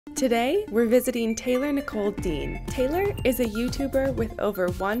Today, we're visiting Taylor Nicole Dean. Taylor is a YouTuber with over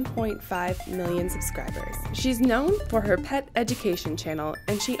 1.5 million subscribers. She's known for her pet education channel,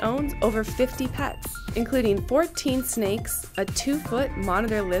 and she owns over 50 pets, including 14 snakes, a 2-foot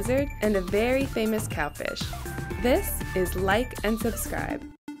monitor lizard, and a very famous cowfish. This is Like and Subscribe.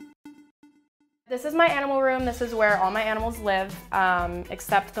 This is my animal room. This is where all my animals live,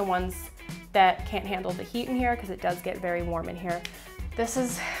 except the ones that can't handle the heat in here because it does get very warm in here. This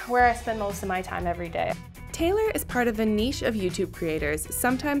is where I spend most of my time every day. Taylor is part of a niche of YouTube creators,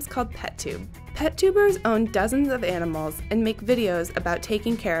 sometimes called PetTube. PetTubers own dozens of animals and make videos about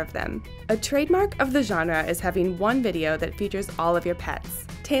taking care of them. A trademark of the genre is having one video that features all of your pets.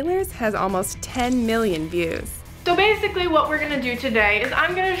 Taylor's has almost 10 million views. So basically what we're gonna do today is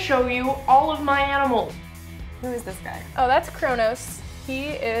I'm gonna show you all of my animals. Who is this guy? Oh, that's Kronos. He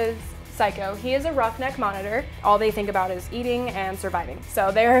is Psycho. He is a roughneck monitor. All they think about is eating and surviving. So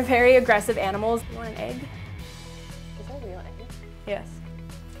they're very aggressive animals. You want an egg? Is that a real egg? Yes.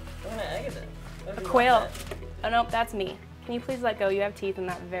 What kind of egg is it? A quail. Oh no, that's me. Can you please let go? You have teeth and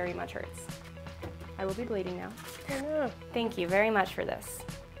that very much hurts. I will be bleeding now. Oh no. Thank you very much for this.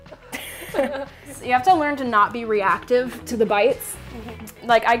 So you have to learn to not be reactive to the bites.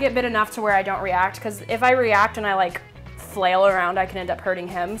 Like I get bit enough to where I don't react, because if I react and I like flail around, I can end up hurting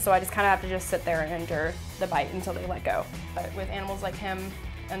him. So I just kind of have to just sit there and endure the bite until they let go. But with animals like him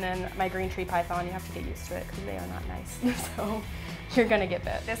and then my green tree python, you have to get used to it because they are not nice. So you're gonna get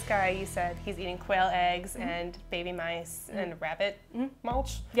bit. This guy, you said he's eating quail eggs and baby mice and rabbit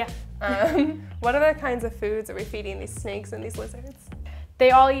mulch. Yeah. What other kinds of foods are we feeding these snakes and these lizards?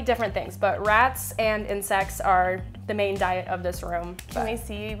 They all eat different things, but rats and insects are the main diet of this room. Can we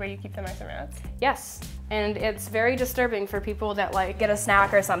see where you keep the mice and rats? Yes, and it's very disturbing for people that like get a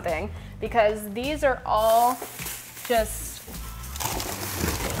snack or something, because these are all just,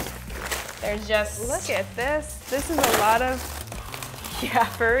 there's just... Look at this. This is a lot of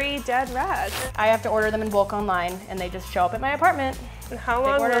furry dead rats. I have to order them in bulk online, and they just show up at my apartment. And how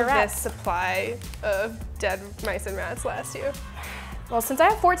long will order this rats. supply of dead mice and rats last you? Well, since I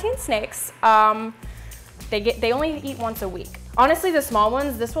have 14 snakes, they only eat once a week. Honestly, the small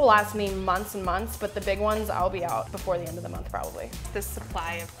ones, this will last me months and months, but the big ones, I'll be out before the end of the month probably. This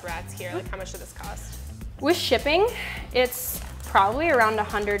supply of rats here, like how much does this cost? With shipping, it's probably around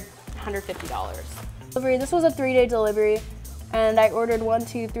 $100, $150. Delivery, this was a 3-day delivery, and I ordered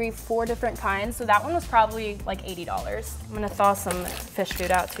 4 different kinds, so that one was probably like $80. I'm gonna thaw some fish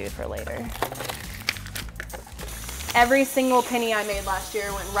food out too for later. Every single penny I made last year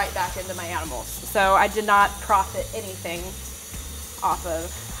went right back into my animals. So I did not profit anything off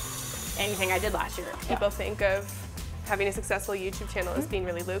of anything I did last year. People think of having a successful YouTube channel as being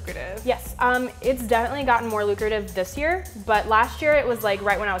really lucrative. Yes, it's definitely gotten more lucrative this year, but last year it was like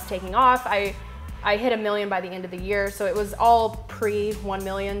right when I was taking off. I hit 1 million by the end of the year, so it was all pre 1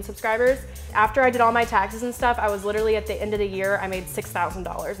 million subscribers. After I did all my taxes and stuff, I was literally at the end of the year, I made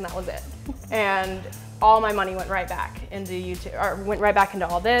 $6,000 and that was it. And all my money went right back into YouTube, or went right back into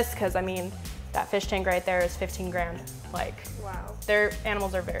all this, because I mean, that fish tank right there is 15 grand. Like, wow. Their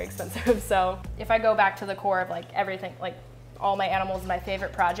animals are very expensive. So if I go back to the core of like everything, like all my animals, my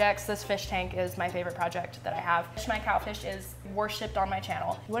favorite projects, this fish tank is my favorite project that I have. My cowfish is worshipped on my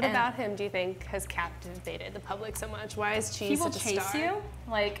channel. What about him do you think has captivated the public so much? Why is Cheese such a star? People chase you.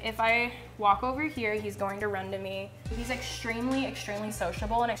 Like if I walk over here, he's going to run to me. He's extremely, extremely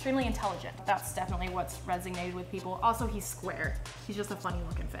sociable and extremely intelligent. That's definitely what's resonated with people. Also, he's square. He's just a funny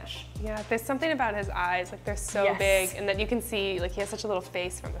looking fish. Yeah, there's something about his eyes, like they're so big, and that you can see, like he has such a little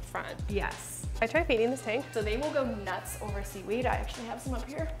face from the front. Yes. I try feeding this tank. So they will go nuts over seaweed. I actually have some up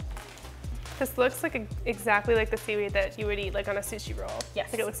here. This looks like exactly like the seaweed that you would eat like on a sushi roll.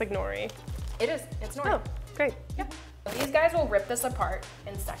 Yes. Like it looks like nori. It is. It's nori. Oh, great. Yeah. These guys will rip this apart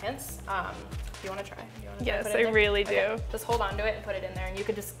in seconds. Do you want to try? Yes, I really do. Okay. Just hold on to it and put it in there, and you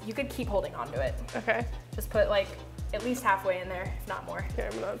could keep holding on to it. Okay. Just put like at least halfway in there, if not more. Here,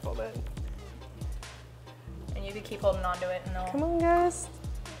 I'm gonna unfold it. And you could keep holding on to it, and they'll. Come on, guys.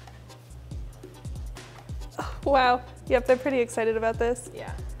 Oh, wow. Yep, they're pretty excited about this.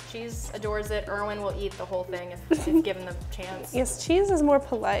 Yeah. Cheese adores it. Erwin will eat the whole thing if given the chance. Yes, Cheese is more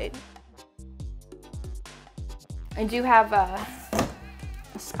polite. I do have a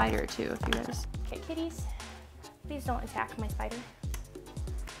spider too, if you guys. Okay, kitties, please don't attack my spider.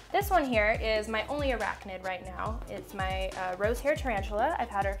 This one here is my only arachnid right now. It's my rose hair tarantula. I've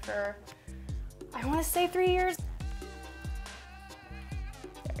had her for, I want to say 3 years.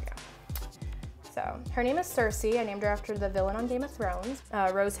 There we go. So her name is Cersei. I named her after the villain on Game of Thrones.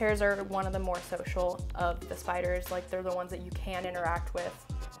 Rose hairs are one of the more social of the spiders. Like they're the ones that you can interact with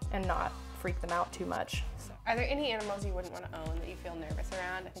and not freak them out too much. So. Are there any animals you wouldn't want to own that you feel nervous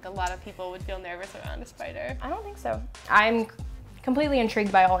around? I think a lot of people would feel nervous around a spider. I don't think so. I'm completely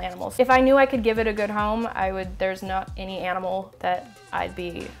intrigued by all animals. If I knew I could give it a good home, there's not any animal that I'd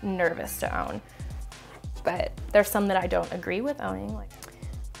be nervous to own. But there's some that I don't agree with owning. Like,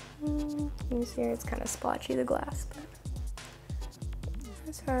 you see here, it's kind of splotchy, the glass, but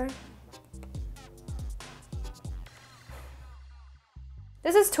that's her.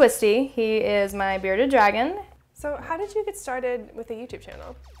 This is Twisty. He is my bearded dragon. So how did you get started with a YouTube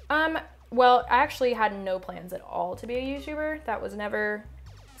channel? Well, I actually had no plans at all to be a YouTuber. That was never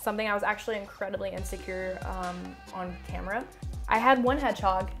something. I was actually incredibly insecure on camera. I had one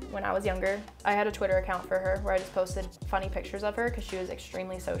hedgehog when I was younger. I had a Twitter account for her where I just posted funny pictures of her because she was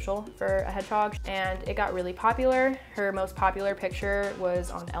extremely social for a hedgehog, and it got really popular. Her most popular picture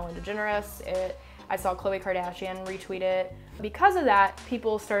was on Ellen DeGeneres. I saw Khloe Kardashian retweet it. Because of that,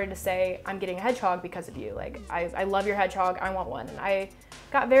 people started to say, I'm getting a hedgehog because of you. Like, I love your hedgehog, I want one. And I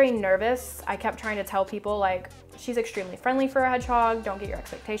got very nervous. I kept trying to tell people, like, she's extremely friendly for a hedgehog, don't get your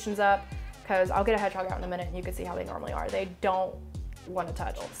expectations up, because I'll get a hedgehog out in a minute and you can see how they normally are. They don't want to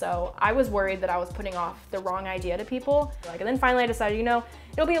touch. So I was worried that I was putting off the wrong idea to people. And then finally I decided, you know,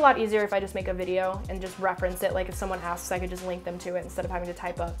 it'll be a lot easier if I just make a video and just reference it. Like if someone asks, I could just link them to it instead of having to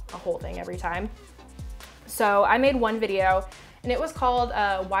type a whole thing every time. So I made one video and it was called,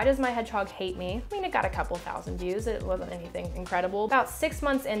 Why Does My Hedgehog Hate Me? I mean, it got a couple thousand views. It wasn't anything incredible. About 6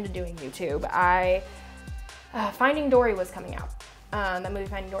 months into doing YouTube, Finding Dory was coming out, that movie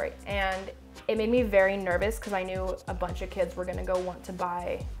Finding Dory. And it made me very nervous because I knew a bunch of kids were gonna go want to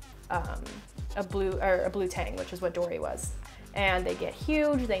buy a blue tang, which is what Dory was. And they get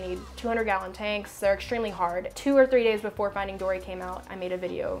huge, they need 200-gallon tanks, they're extremely hard. 2 or 3 days before Finding Dory came out, I made a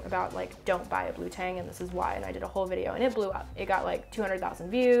video about like, don't buy a blue tang and this is why, and I did a whole video and it blew up. It got like 200,000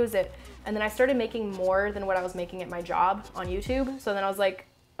 views, and then I started making more than what I was making at my job on YouTube. So then I was like,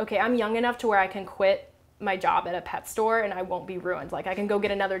 okay, I'm young enough to where I can quit my job at a pet store and I won't be ruined. Like I can go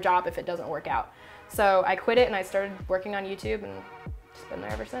get another job if it doesn't work out. So I quit it and I started working on YouTube and just been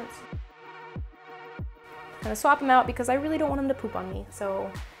there ever since. I'm gonna swap him out because I really don't want him to poop on me.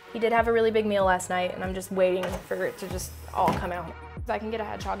 So he did have a really big meal last night and I'm just waiting for it to just all come out. So I can get a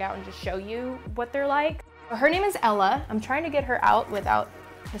hedgehog out and just show you what they're like. Her name is Ella. I'm trying to get her out without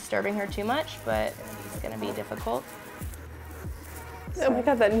disturbing her too much, but it's gonna be difficult. Oh my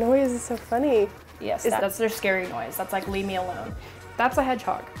God, that noise is so funny. Yes, that's their scary noise. That's like, leave me alone. That's a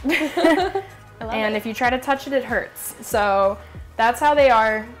hedgehog. And if you try to touch it, it hurts. So that's how they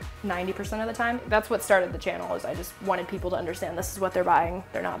are 90% of the time. That's what started the channel, is I just wanted people to understand this is what they're buying.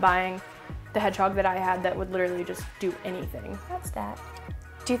 They're not buying the hedgehog that I had that would literally just do anything. That's that.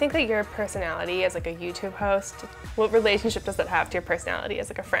 Do you think that your personality as like a YouTube host, what relationship does that have to your personality as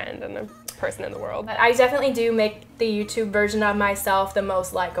like a friend and a person in the world? I definitely do make the YouTube version of myself the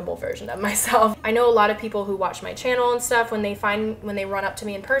most likable version of myself. I know a lot of people who watch my channel and stuff, when they run up to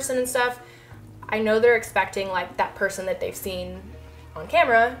me in person and stuff, I know they're expecting like that person that they've seen on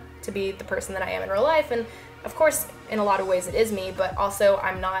camera to be the person that I am in real life. And of course, in a lot of ways it is me, but also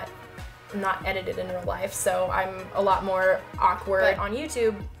I'm not edited in real life, so I'm a lot more awkward. But on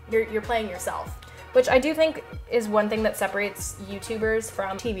YouTube, you're playing yourself, which I do think is one thing that separates YouTubers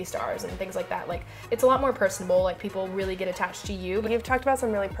from TV stars and things like that. Like, it's a lot more personable, like people really get attached to you. You've talked about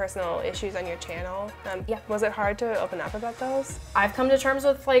some really personal issues on your channel. Yeah. Was it hard to open up about those? I've come to terms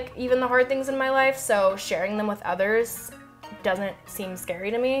with like even the hard things in my life, so sharing them with others doesn't seem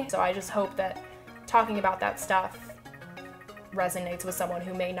scary to me. So I just hope that talking about that stuff resonates with someone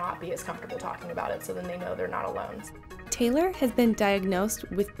who may not be as comfortable talking about it, so then they know they're not alone. Taylor has been diagnosed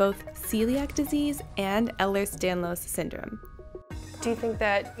with both celiac disease and Ehlers-Danlos syndrome. Do you think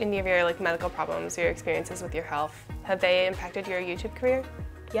that any of your like medical problems, your experiences with your health, have they impacted your YouTube career?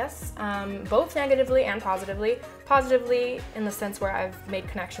 Yes, both negatively and positively. Positively in the sense where I've made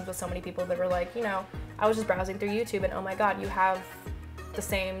connections with so many people that were like, you know, I was just browsing through YouTube and oh my God, you have the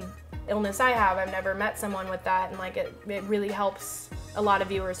same illness I have. I've never met someone with that, and like it really helps a lot of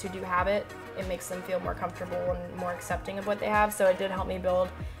viewers who do have it. It makes them feel more comfortable and more accepting of what they have. So it did help me build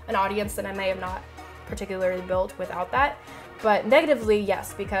an audience that I may have not particularly built without that. But negatively,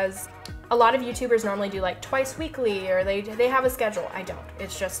 yes, because a lot of YouTubers normally do like twice weekly, or they have a schedule. I don't.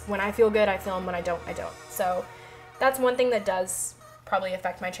 It's just when I feel good, I film. When I don't, I don't. So that's one thing that does probably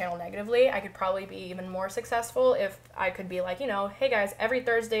affect my channel negatively. I could probably be even more successful if I could be like, you know, hey guys, every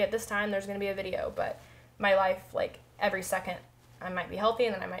Thursday at this time there's gonna be a video, but my life, like every second, I might be healthy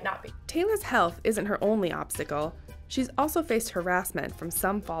and then I might not be. Taylor's health isn't her only obstacle. She's also faced harassment from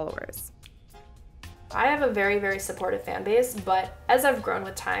some followers. I have a very, very supportive fan base, but as I've grown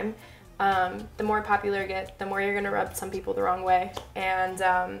with time, the more popular you get, the more you're gonna rub some people the wrong way. And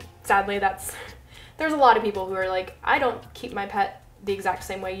sadly, there's a lot of people who are like, I don't keep my pet the exact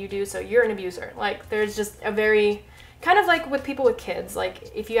same way you do, so you're an abuser. Like, there's just a very, kind of like with people with kids.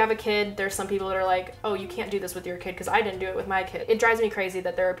 Like, if you have a kid, there's some people that are like, oh, you can't do this with your kid because I didn't do it with my kid. It drives me crazy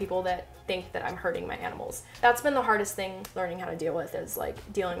that there are people that think that I'm hurting my animals. That's been the hardest thing learning how to deal with, is like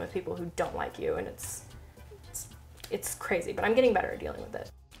dealing with people who don't like you, and it's crazy, but I'm getting better at dealing with it.